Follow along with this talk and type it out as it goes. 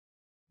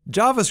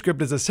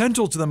JavaScript is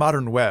essential to the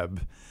modern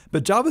web,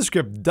 but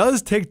JavaScript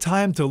does take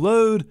time to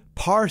load,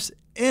 parse,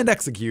 and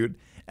execute,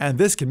 and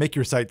this can make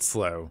your site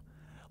slow.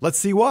 Let's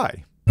see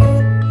why.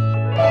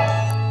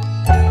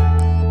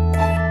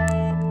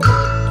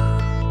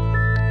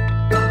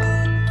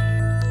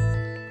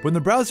 When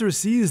the browser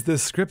sees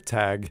this script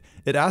tag,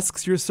 it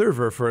asks your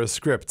server for a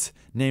script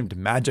named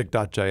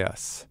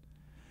magic.js.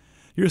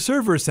 Your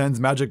server sends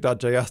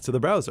magic.js to the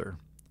browser.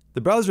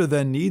 The browser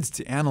then needs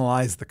to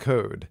analyze the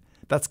code.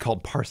 That's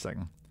called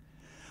parsing.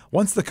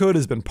 Once the code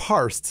has been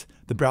parsed,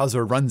 the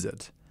browser runs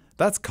it.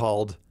 That's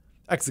called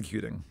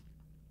executing.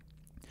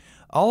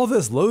 All of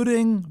this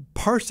loading,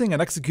 parsing,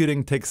 and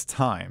executing takes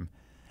time.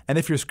 And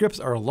if your scripts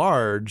are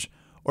large,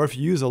 or if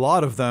you use a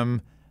lot of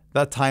them,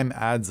 that time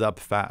adds up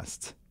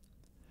fast.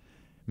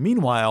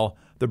 Meanwhile,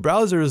 the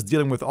browser is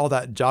dealing with all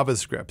that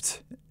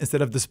JavaScript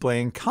instead of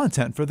displaying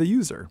content for the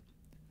user.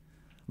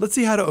 Let's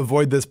see how to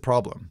avoid this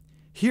problem.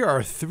 Here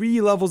are 3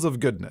 levels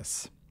of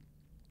goodness.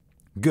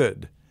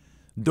 Good.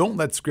 Don't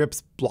let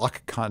scripts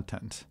block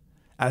content.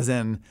 As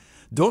in,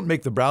 don't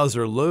make the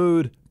browser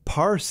load,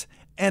 parse,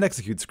 and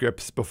execute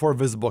scripts before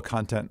visible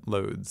content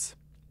loads.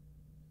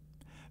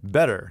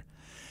 Better.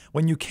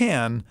 When you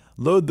can,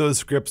 load those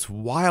scripts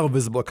while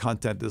visible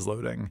content is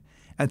loading,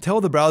 and tell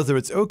the browser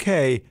it's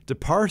okay to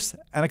parse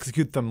and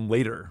execute them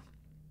later.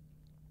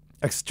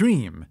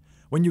 Extreme.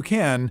 When you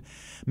can,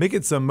 make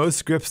it so most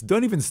scripts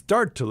don't even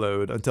start to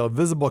load until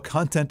visible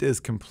content is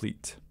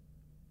complete.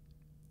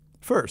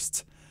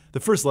 First, the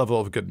first level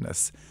of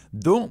goodness.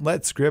 Don't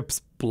let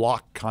scripts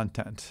block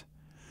content.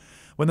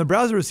 When the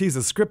browser sees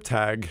a script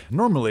tag,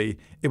 normally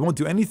it won't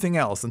do anything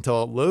else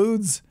until it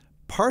loads,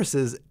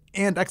 parses,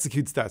 and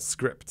executes that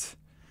script.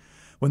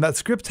 When that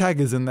script tag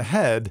is in the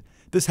head,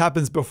 this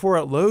happens before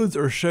it loads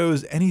or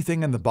shows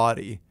anything in the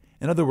body.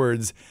 In other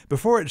words,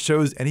 before it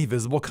shows any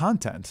visible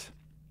content.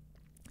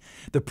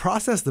 The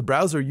process the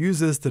browser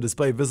uses to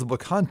display visible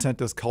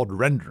content is called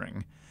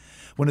rendering.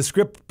 When a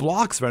script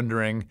blocks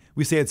rendering,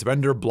 we say it's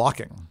render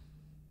blocking.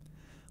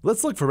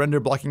 Let's look for render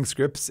blocking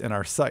scripts in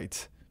our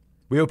site.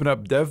 We open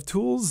up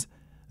DevTools,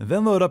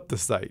 then load up the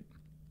site.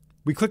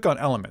 We click on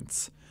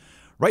Elements.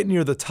 Right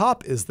near the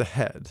top is the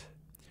head.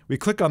 We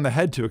click on the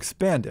head to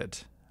expand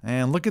it.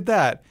 And look at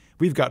that,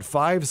 we've got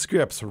 5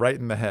 scripts right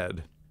in the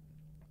head.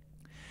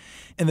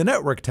 In the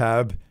Network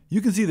tab,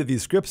 you can see that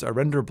these scripts are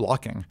render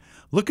blocking.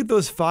 Look at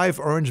those 5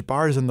 orange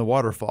bars in the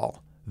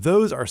waterfall.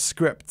 Those are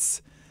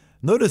scripts.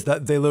 Notice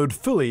that they load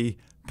fully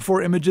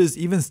before images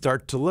even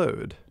start to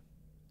load.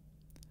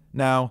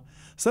 Now,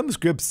 some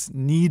scripts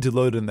need to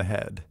load in the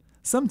head.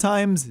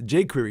 Sometimes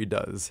jQuery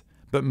does,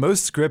 but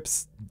most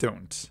scripts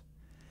don't.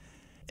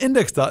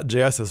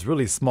 Index.js is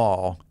really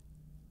small,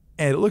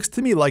 and it looks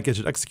to me like it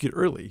should execute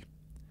early.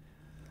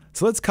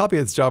 So let's copy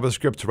its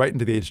JavaScript right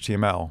into the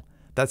HTML.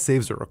 That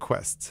saves a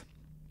request.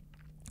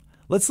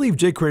 Let's leave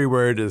jQuery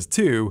where it is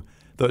too,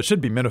 though it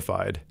should be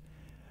minified.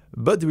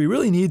 But do we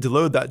really need to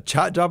load that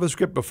chat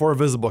JavaScript before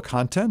visible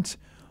content?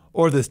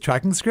 Or this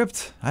tracking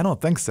script? I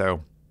don't think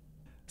so.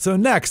 So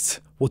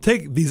next, we'll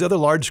take these other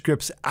large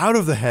scripts out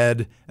of the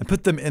head and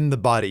put them in the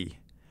body.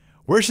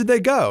 Where should they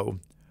go?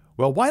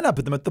 Well, why not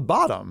put them at the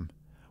bottom?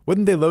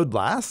 Wouldn't they load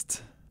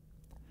last?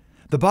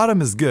 The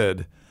bottom is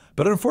good,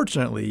 but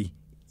unfortunately,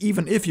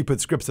 even if you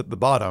put scripts at the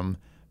bottom,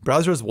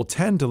 browsers will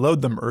tend to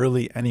load them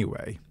early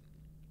anyway.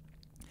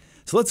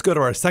 So let's go to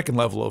our second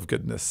level of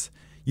goodness,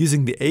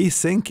 using the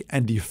async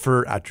and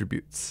defer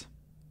attributes.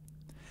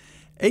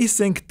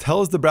 Async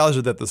tells the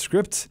browser that the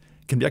script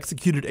can be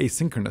executed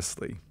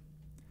asynchronously.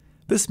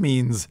 This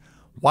means,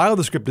 while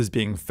the script is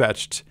being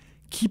fetched,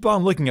 keep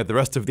on looking at the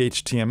rest of the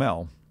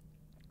HTML.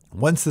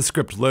 Once the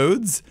script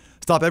loads,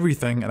 stop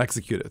everything and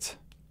execute it.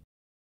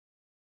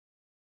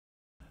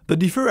 The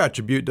defer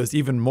attribute does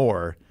even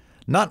more.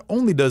 Not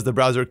only does the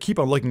browser keep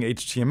on looking at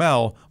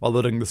HTML while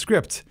loading the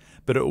script,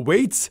 but it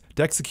waits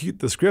to execute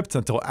the script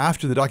until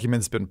after the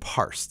document's been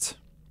parsed.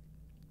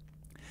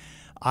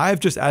 I've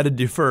just added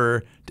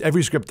defer to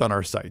every script on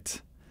our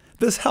site.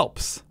 This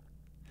helps.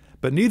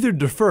 But neither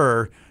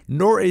defer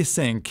nor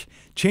async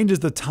changes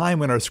the time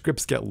when our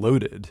scripts get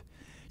loaded.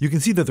 You can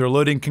see that they're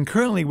loading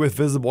concurrently with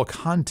visible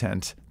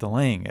content,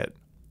 delaying it.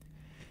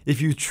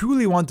 If you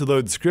truly want to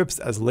load scripts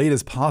as late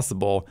as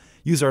possible,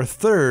 use our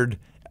third,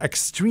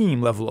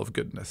 extreme level of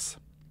goodness.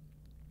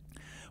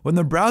 When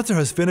the browser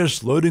has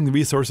finished loading the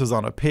resources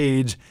on a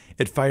page,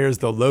 it fires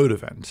the load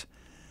event.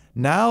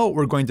 Now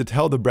we're going to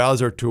tell the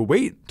browser to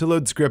wait to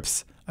load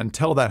scripts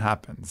until that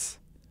happens.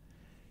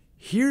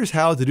 Here's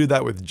how to do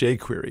that with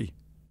jQuery.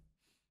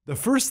 The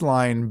first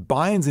line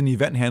binds an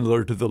event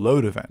handler to the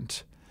load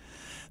event.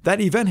 That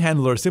event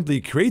handler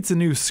simply creates a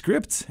new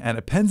script and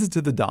appends it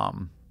to the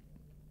DOM.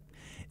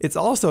 It's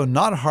also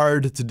not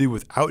hard to do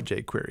without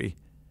jQuery.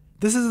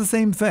 This is the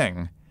same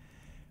thing.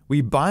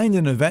 We bind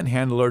an event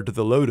handler to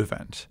the load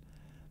event.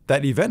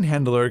 That event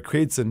handler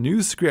creates a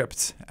new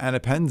script and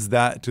appends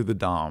that to the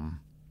DOM.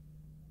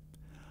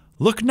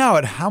 Look now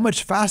at how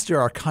much faster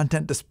our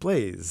content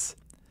displays.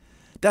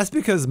 That's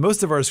because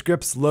most of our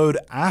scripts load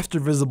after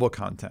visible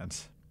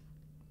content.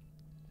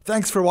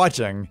 Thanks for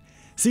watching.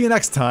 See you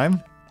next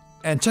time,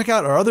 and check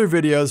out our other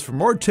videos for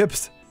more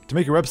tips to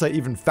make your website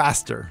even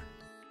faster.